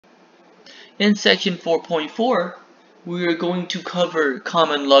In section 4.4, we are going to cover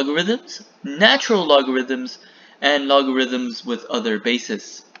common logarithms, natural logarithms, and logarithms with other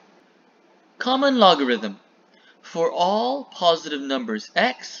bases. Common logarithm. For all positive numbers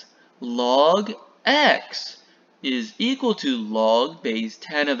x, log x is equal to log base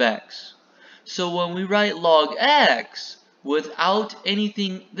 10 of x. So when we write log x without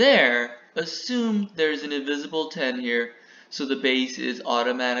anything there, assume there's an invisible 10 here, so the base is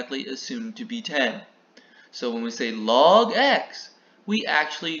automatically assumed to be 10. So when we say log x, we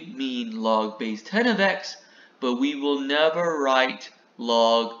actually mean log base 10 of x, but we will never write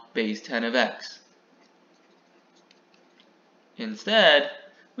log base 10 of x. Instead,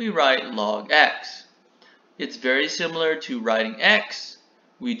 we write log x. It's very similar to writing x.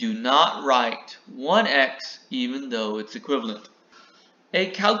 We do not write 1x even though it's equivalent. A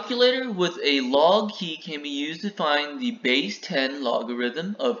calculator with a log key can be used to find the base 10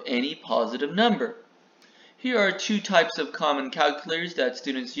 logarithm of any positive number. Here are two types of common calculators that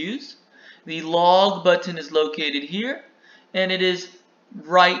students use. The log button is located here, and it is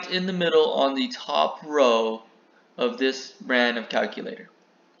right in the middle on the top row of this brand of calculator.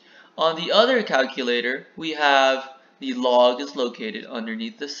 On the other calculator, we have the log is located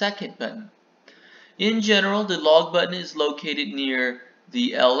underneath the second button. In general, the log button is located near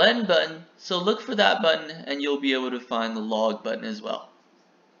the ln button, so look for that button and you'll be able to find the log button as well.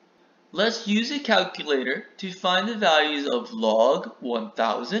 Let's use a calculator to find the values of log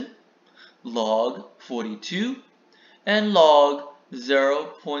 1000, log 42, and log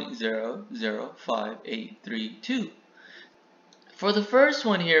 0.005832. For the first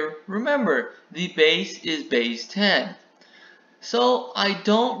one here, remember, the base is base 10. So I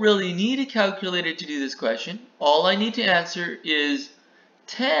don't really need a calculator to do this question. All I need to answer is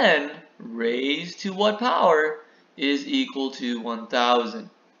 10 raised to what power is equal to 1000.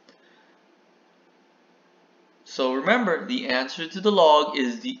 So remember, the answer to the log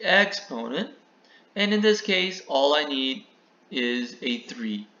is the exponent, and in this case, all I need is a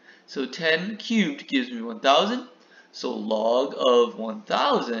 3. So 10 cubed gives me 1000, so log of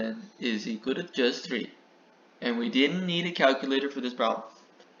 1000 is equal to just 3. And we didn't need a calculator for this problem.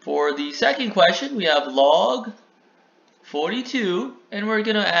 For the second question, we have log 42, and we're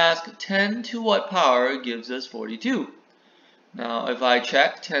going to ask 10 to what power gives us 42. Now, if I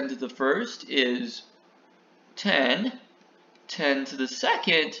check, 10 to the first is 10, 10 to the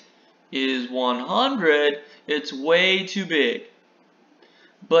second is 100. It's way too big.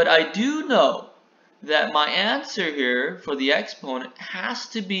 But I do know that my answer here for the exponent has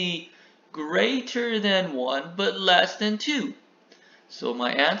to be greater than 1 but less than 2. So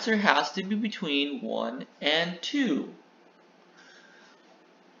my answer has to be between 1 and 2.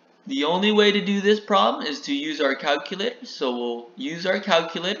 The only way to do this problem is to use our calculator. So we'll use our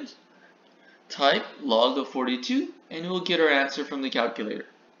calculators, type log of 42, and we'll get our answer from the calculator.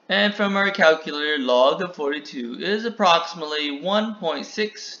 And from our calculator, log of 42 is approximately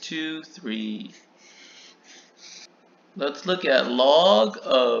 1.623. Let's look at log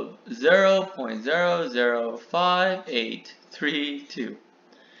of 0.005832.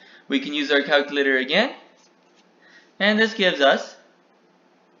 We can use our calculator again, and this gives us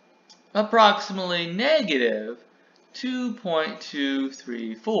approximately negative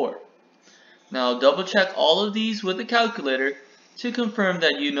 2.234. Now double check all of these with the calculator to confirm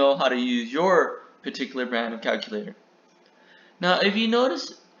that you know how to use your particular brand of calculator. Now if you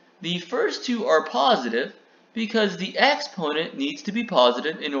notice, the first two are positive because the exponent needs to be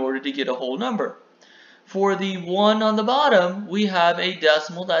positive in order to get a whole number. For the 1 on the bottom, we have a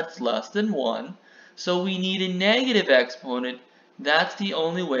decimal that's less than 1, so we need a negative exponent. That's the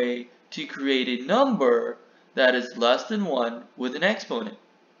only way to create a number that is less than 1 with an exponent.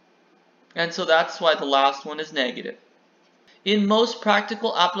 And so that's why the last one is negative. In most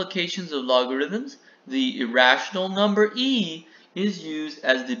practical applications of logarithms, the irrational number e is used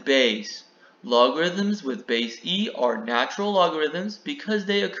as the base. Logarithms with base e are natural logarithms because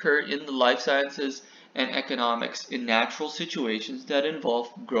they occur in the life sciences and economics in natural situations that involve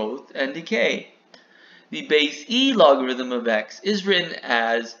growth and decay. The base e logarithm of x is written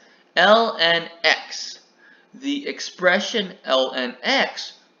as ln x. The expression ln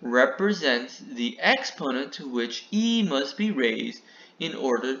x represents the exponent to which e must be raised in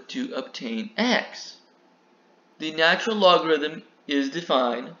order to obtain x. The natural logarithm is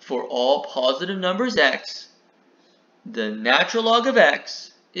defined for all positive numbers x. The natural log of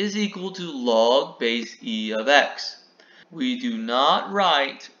x is equal to log base e of x. We do not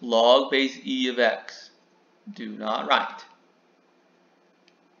write log base e of x. Do not write.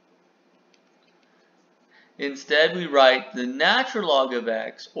 Instead, we write the natural log of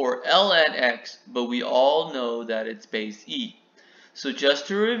x, or ln x, but we all know that it's base e. So just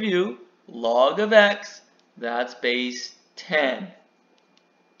to review, log of x, that's base 10.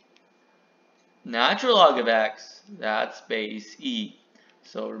 Natural log of x, that's base e.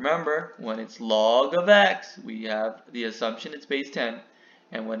 So remember, when it's log of x, we have the assumption it's base 10.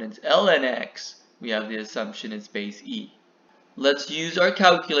 And when it's ln x, we have the assumption it's base e. Let's use our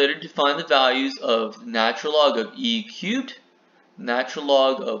calculator to find the values of natural log of e cubed, natural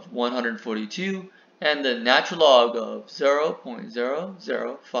log of 142, and the natural log of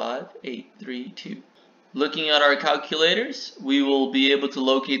 0.005832. Looking at our calculators, we will be able to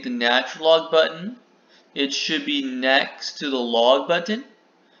locate the natural log button. It should be next to the log button,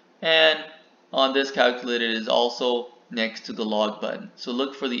 and on this calculator it is also next to the log button. So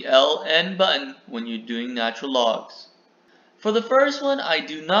look for the ln button when you're doing natural logs. For the first one, I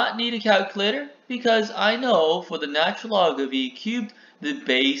do not need a calculator because I know for the natural log of e cubed, the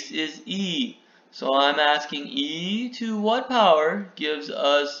base is e. So I'm asking e to what power gives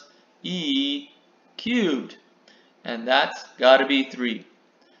us e cubed? And that's got to be 3.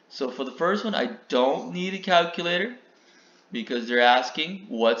 So for the first one, I don't need a calculator because they're asking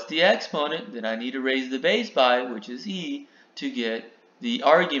what's the exponent that I need to raise the base by, which is e, to get the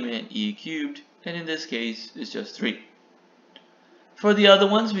argument e cubed, and in this case, it's just 3. For the other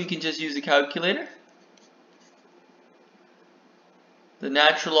ones, we can just use a calculator. The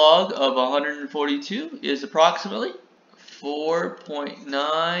natural log of 142 is approximately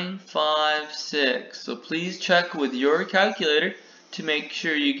 4.956. So please check with your calculator to make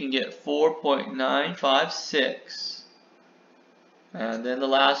sure you can get 4.956. And then the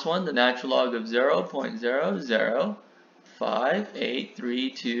last one, the natural log of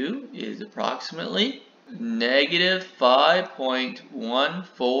 0.005832 is approximately negative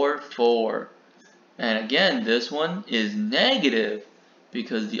 5.144. And again, this one is negative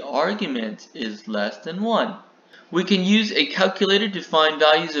because the argument is less than 1. We can use a calculator to find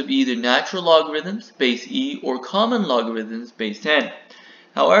values of either natural logarithms, base e, or common logarithms, base 10.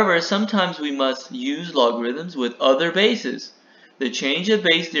 However, sometimes we must use logarithms with other bases. The change of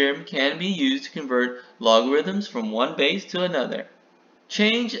base theorem can be used to convert logarithms from one base to another.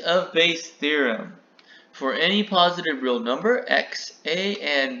 Change of base theorem. For any positive real number, x, a,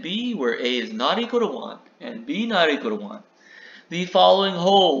 and b, where a is not equal to 1 and b not equal to 1, the following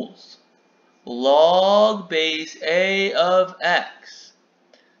holds. Log base a of x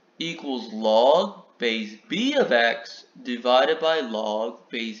equals log base b of x divided by log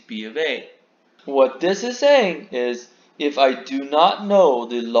base b of a. What this is saying is, if I do not know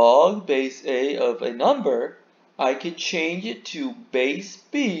the log base a of a number, I could change it to base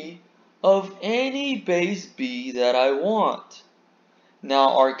b of any base b that I want.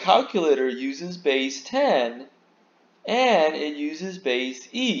 Now our calculator uses base 10 and it uses base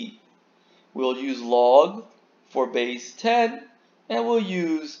e. We'll use log for base 10 and we'll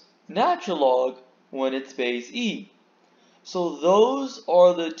use natural log when it's base e. So those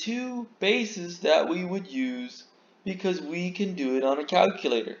are the two bases that we would use because we can do it on a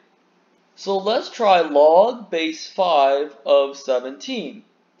calculator. So let's try log base 5 of 17.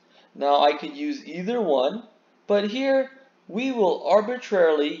 Now I could use either one, but here we will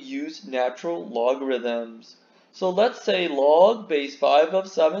arbitrarily use natural logarithms. So let's say log base 5 of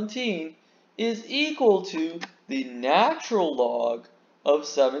 17 is equal to the natural log of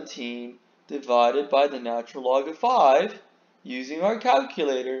 17 divided by the natural log of 5. Using our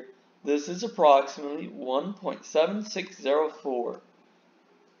calculator, this is approximately 1.7604.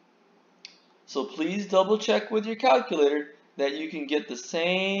 So please double check with your calculator that you can get the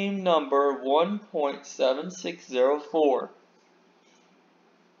same number, 1.7604.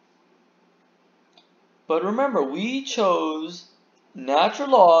 But remember, we chose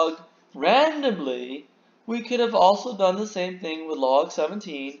natural log randomly. We could have also done the same thing with log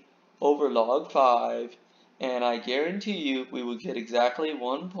 17 over log 5, and I guarantee you we would get exactly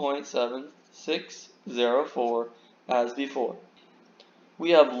 1.7604 as before.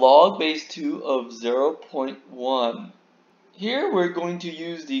 We have log base 2 of 0.1. Here we're going to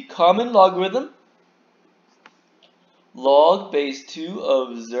use the common logarithm. Log base 2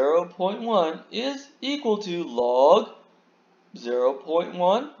 of 0.1 is equal to log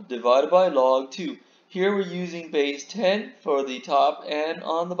 0.1 divided by log 2. Here we're using base 10 for the top and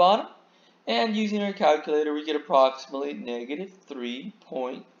on the bottom. And using our calculator we get approximately negative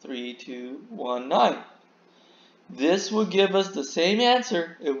 3.3219. This will give us the same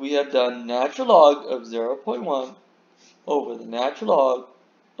answer if we have done natural log of 0.1 over the natural log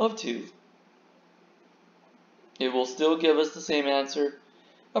of 2. It will still give us the same answer.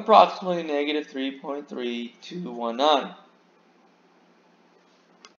 approximately negative 3.3219.